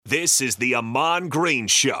This is the Amon Green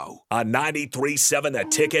Show on 93.7 The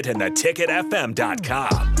Ticket and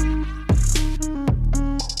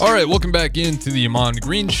theticketfm.com. All right, welcome back into the Amon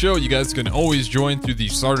Green Show. You guys can always join through the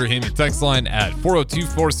Starter Heyman text line at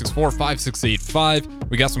 402-464-5685.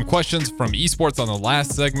 We got some questions from esports on the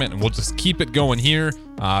last segment, and we'll just keep it going here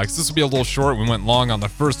because this will be a little short. We went long on the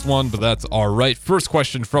first one, but that's all right. First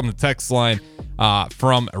question from the text line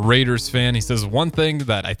from a Raiders fan. He says, one thing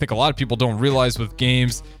that I think a lot of people don't realize with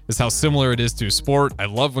games is how similar it is to sport. I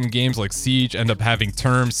love when games like Siege end up having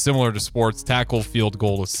terms similar to sports: tackle, field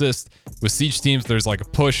goal, assist. With Siege teams, there's like a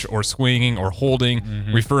push or swinging or holding,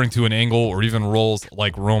 referring to an angle, or even roles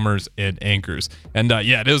like roamers and anchors. And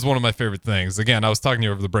yeah, it is one of my favorite things. Again, I was talking to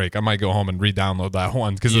you over the break. I might go home and re-download that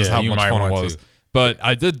one because this is how much fun it was. But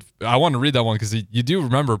I want to read that one because you do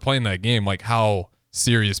remember playing that game, like how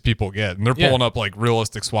serious people get, and they're pulling up like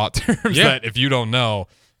realistic SWAT terms that if you don't know,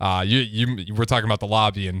 we're talking about the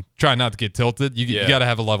lobby and try not to get tilted. You got to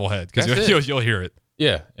have a level head because you'll hear it.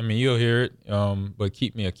 Yeah, I mean you'll hear it. But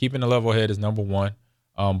keeping a level head is number one.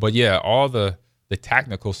 But yeah, all the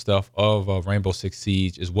technical stuff of Rainbow Six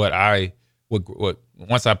Siege is what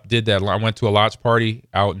once I did that, I went to a launch party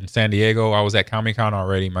out in San Diego. I was at Comic-Con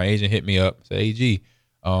already. My agent hit me up, said, "Hey G,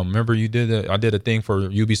 remember I did a thing for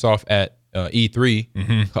Ubisoft at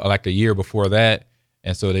E3 like a year before that."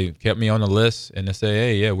 And so they kept me on the list, and they say,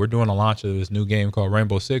 "Hey, yeah, we're doing a launch of this new game called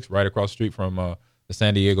Rainbow Six right across the street from the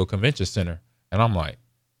San Diego Convention Center." And I'm like,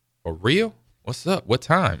 "For real? What's up? What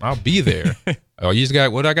time? I'll be there." Oh, you just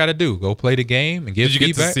got what I got to do? Go play the game and give feedback. Did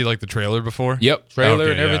you get to see like the trailer before? Yep, trailer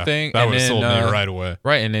and everything. That would have sold me right away.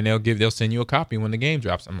 Right, and then they'll send you a copy when the game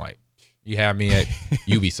drops. I'm like, you have me at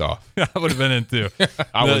Ubisoft. I would have been in too.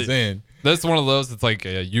 I was in. That's one of those. It's like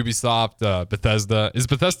Ubisoft, Bethesda. Is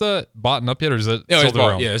Bethesda bought up yet, or is it still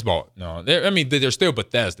their own? Yeah, it's bought. No, they're still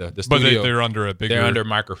Bethesda. The but studio, they're under a bigger. They're under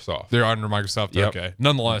Microsoft. They're under Microsoft. Yep. Okay.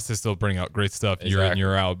 Nonetheless, they still bring out great stuff year in,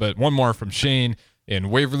 year out. But one more from Shane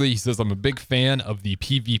in Waverly. He says, "I'm a big fan of the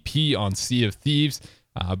PvP on Sea of Thieves,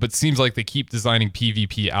 but seems like they keep designing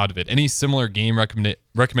PvP out of it. Any similar game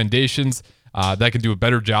recommendations that can do a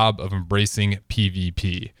better job of embracing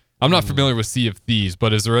PvP?" I'm not familiar with Sea of Thieves,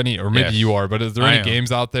 but is there any, or maybe you are, but is there any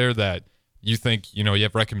games out there that you think, you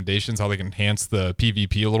have recommendations how they can enhance the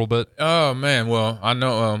PvP a little bit? Oh man, well, I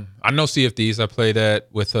know Sea of Thieves. I play that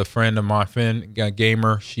with a friend of mine, a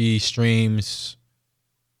gamer. She streams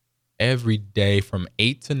every day from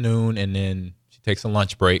 8 to noon, and then she takes a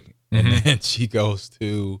lunch break, and then she goes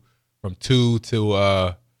from 2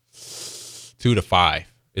 to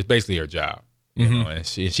 5. It's basically her job. And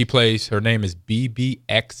she plays. Her name is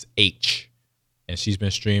BBXH, and she's been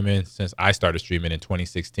streaming since I started streaming in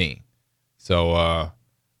 2016. So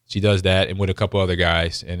she does that, and with a couple other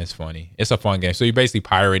guys, and it's funny. It's a fun game. So you're basically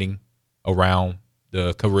pirating around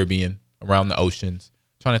the Caribbean, around the oceans.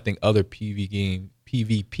 I'm trying to think other PvP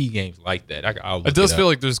games like that. It does feel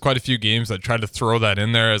like there's quite a few games that try to throw that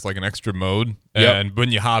in there as like an extra mode, and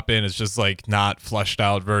when you hop in, it's just like not fleshed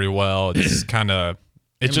out very well. It's kind of.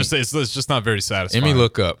 It's just not very satisfying. Let me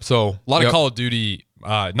look up. So a lot of Call of Duty,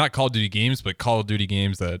 not Call of Duty games, but Call of Duty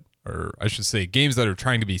games that are, I should say, games that are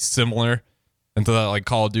trying to be similar into that like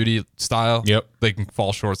Call of Duty style. Yep, they can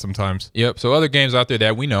fall short sometimes. Yep. So other games out there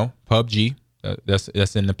that we know, PUBG,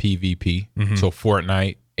 that's in the PvP. So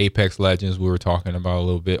Fortnite, Apex Legends, we were talking about a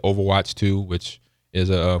little bit. Overwatch 2, which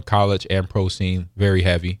is a college and pro scene, very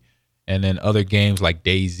heavy, and then other games like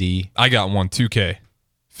DayZ. I got one, 2K.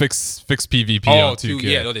 Fix PvP on 2K.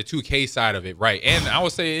 Yeah, the 2K side of it, right. And I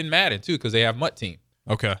would say in Madden, too, because they have MUT Team.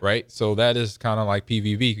 Okay. Right? So that is kind of like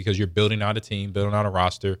PvP because you're building out a team, building out a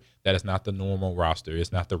roster. That is not the normal roster.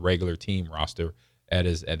 It's not the regular team roster that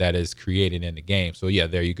is created in the game. So, yeah,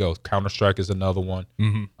 there you go. Counter-Strike is another one.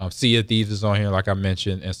 Sea of Thieves is on here, like I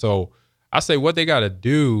mentioned. And so I say what they got to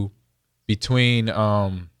do between,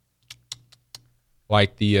 between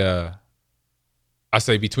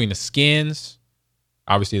the skins.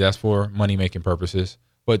 Obviously, that's for money-making purposes.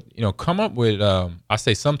 But, come up with,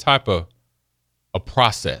 some type of a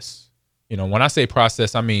process. When I say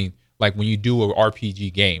process, I mean, like when you do an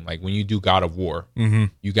RPG game, like when you do God of War,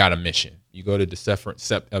 you got a mission. You go to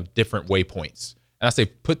the different waypoints. And I say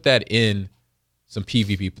put that in some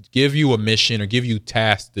PvP. Give you a mission or give you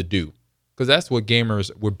tasks to do. Because that's what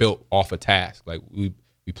gamers were built off a task. Like we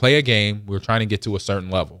play a game, we're trying to get to a certain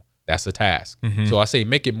level. That's a task. So I say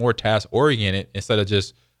make it more task-oriented instead of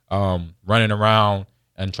just running around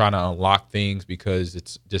and trying to unlock things because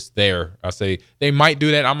it's just there. I say they might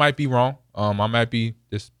do that. I might be wrong. I might be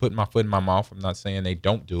just putting my foot in my mouth. I'm not saying they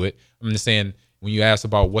don't do it. I'm just saying when you ask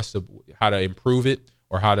about how to improve it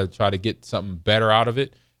or how to try to get something better out of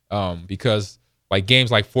it, because like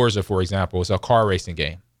games like Forza, for example. It's a car racing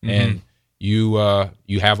game, and you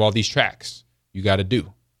have all these tracks you got to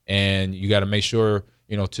do, and you got to make sure,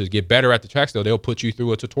 to get better at the tracks. Though they'll put you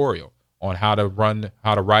through a tutorial on how to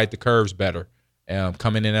ride the curves better,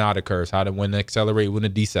 coming in and out of curves, when to accelerate, when to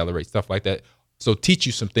decelerate, stuff like that. So teach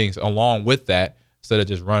you some things along with that, instead of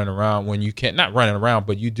just running around when you can't, not running around,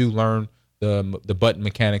 but you do learn the button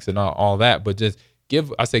mechanics and all that. But just give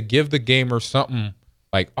the gamer something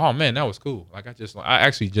like, oh man, that was cool. Like I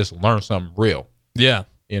actually just learned something real. Yeah.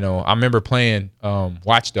 I remember playing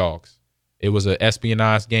Watch Dogs. It was an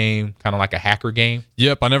espionage game, kind of like a hacker game.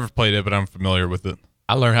 Yep, I never played it, but I'm familiar with it.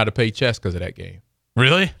 I learned how to play chess because of that game.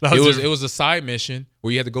 Really? It was a side mission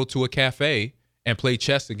where you had to go to a cafe and play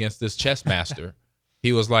chess against this chess master.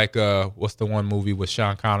 He was like, what's the one movie with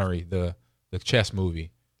Sean Connery, the chess movie?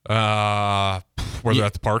 Where they're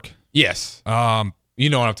at the park? Yes. You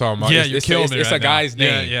know what I'm talking about. Yeah, you killed me. It's right a guy's now.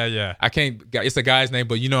 name. Yeah. I can't. It's a guy's name,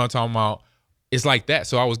 but you know what I'm talking about. It's like that.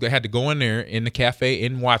 So I had to go in there in the cafe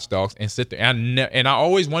in Watch Dogs and sit there. And I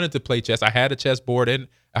always wanted to play chess. I had a chessboard, and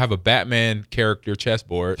I have a Batman character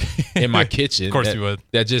chessboard in my kitchen. Of course you would.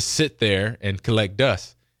 That just sit there and collect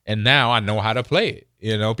dust. And now I know how to play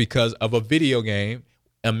it, because of a video game,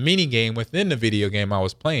 a mini game within the video game I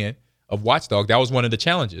was playing of Watch Dogs. That was one of the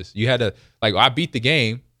challenges. You had to, I beat the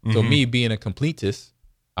game. So me being a completist,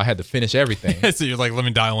 I had to finish everything. So you're like, let me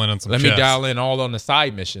dial in on some chess. Let me dial in all on the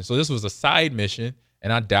side mission. So this was a side mission,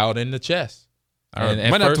 and I dialed in the chess.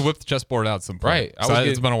 Might have to whip the chessboard out some point. Right.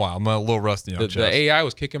 It's been a while. I'm a little rusty on chess. The AI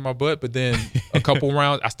was kicking my butt, but then a couple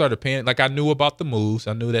rounds, I started paying. I knew about the moves.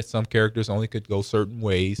 I knew that some characters only could go certain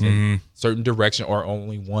ways, and certain direction, or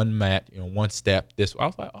only one one step. I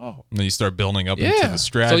was like, oh. And then you start building up into the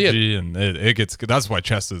strategy, and it gets good. That's why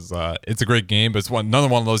chess is it's a great game, but it's another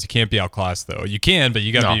one of those you can't be outclassed, though. You can, but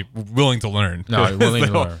you got to be willing to learn. No, willing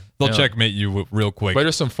to learn. They'll checkmate you real quick. But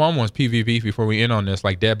there's some fun ones, PvP, before we end on this,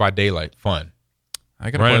 like Dead by Daylight. Fun. I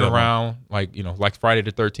gotta running around like Friday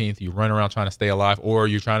the 13th. You run around trying to stay alive, or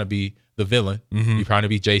you're trying to be the villain. You're trying to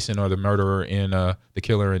be Jason or the murderer in the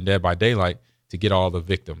killer in Dead by Daylight to get all the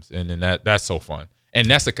victims, and then that's so fun. And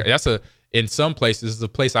that's in some places, the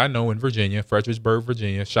place I know in Virginia, Fredericksburg,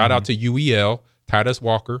 Virginia. Shout out to UEL, Titus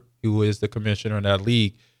Walker, who is the commissioner in that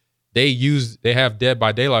league. They have Dead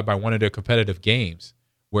by Daylight by one of their competitive games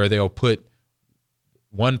where they'll put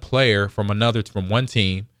one player from one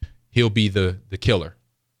team. He'll be the killer.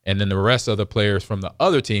 And then the rest of the players from the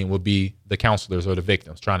other team will be the counselors or the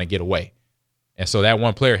victims trying to get away. And so that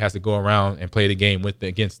one player has to go around and play the game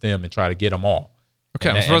against them and try to get them all. Okay,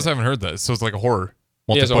 I'm surprised I haven't heard that. So it's like a horror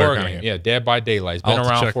multiplayer it's a horror game. Yeah, Dead by Daylight. It's been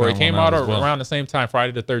around it came out around the same time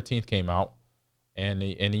Friday the 13th came out. And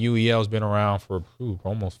the UEL's been around for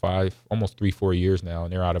almost 3-4 years now,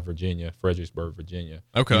 and they're out of Virginia, Fredericksburg, Virginia.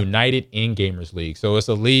 Okay. United in Gamers League. So it's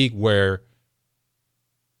a league where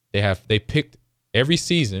they picked every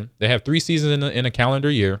season. They have 3 seasons in a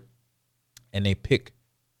calendar year, and they pick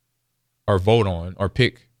or vote on or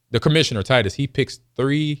pick the commissioner Titus. He picks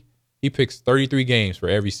 33 games for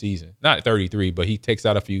every season. Not 33, but he takes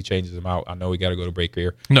out a few, changes them out. I know we got to go to break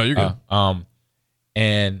here. No, you're good.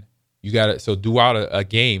 And you got to throughout a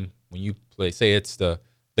game when you play. Say it's the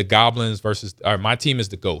Goblins versus. Or my team is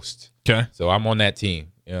the Ghost. Okay. So I'm on that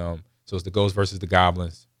team. So it's the Ghost versus the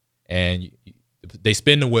Goblins, and they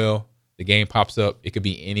spin the wheel. The game pops up. It could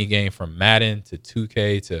be any game from Madden to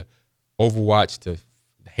 2K to Overwatch to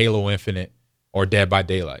Halo Infinite or Dead by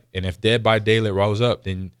Daylight. And if Dead by Daylight rolls up,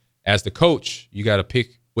 then as the coach, you got to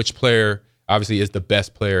pick which player obviously is the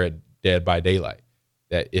best player at Dead by Daylight.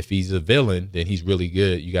 That if he's a villain, then he's really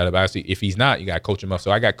good. You got to obviously, if he's not, you got to coach him up.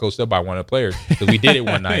 So I got coached up by one of the players because we did it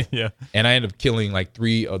one night. Yeah. And I ended up killing like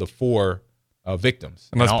 3 of the 4 victims.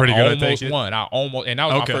 And that's pretty good. I almost won. And that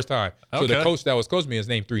was my first time. So the coach that was coaching me is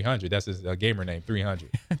named 300. That's his gamer name,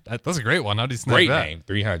 300. That's a great one. How do you snap great that? Name,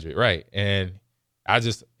 300. Right. And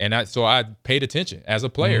so I paid attention as a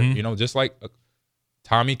player. Just like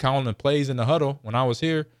Tommy Conlon plays in the huddle when I was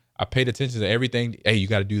here. I paid attention to everything. Hey, you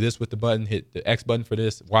got to do this with the button. Hit the X button for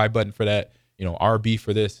this, Y button for that. RB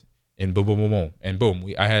for this, and boom, boom, boom, boom, and boom.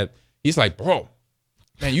 He's like, bro,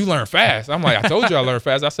 man, you learn fast. I'm like, I told you I learn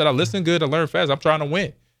fast. I said I listen good, I learn fast. I'm trying to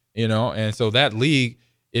win, And so that league,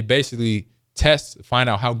 it basically find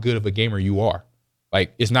out how good of a gamer you are.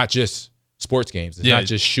 Like, it's not just sports games. It's not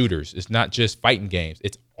just shooters. It's not just fighting games.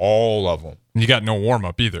 It's all of them. You got no warm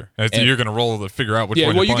up either. You're gonna roll to figure out which one.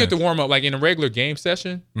 Yeah, well, you get the warm up like in a regular game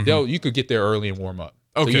session. You could get there early and warm up.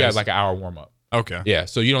 Okay, so you have like an hour warm up. Okay. Yeah,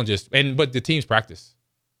 so you don't but the teams practice.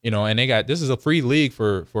 And this is a free league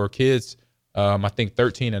for kids. I think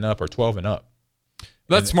 13 and up or 12 and up.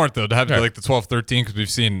 That's smart though to have like the 12, 13 because we've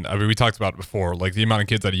seen. I mean, we talked about it before, like the amount of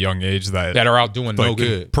kids at a young age that are out doing like, no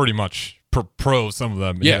good, pretty much pro. Some of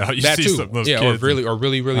them, yeah, you that see too. Some of those yeah, kids or really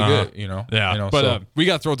good. Yeah, but we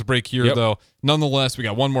got to throw it to break here though. Nonetheless, we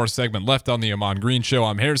got one more segment left on the Ahman Green Show.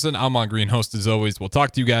 I'm Harrison. Ahman Green, host as always. We'll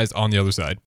talk to you guys on the other side.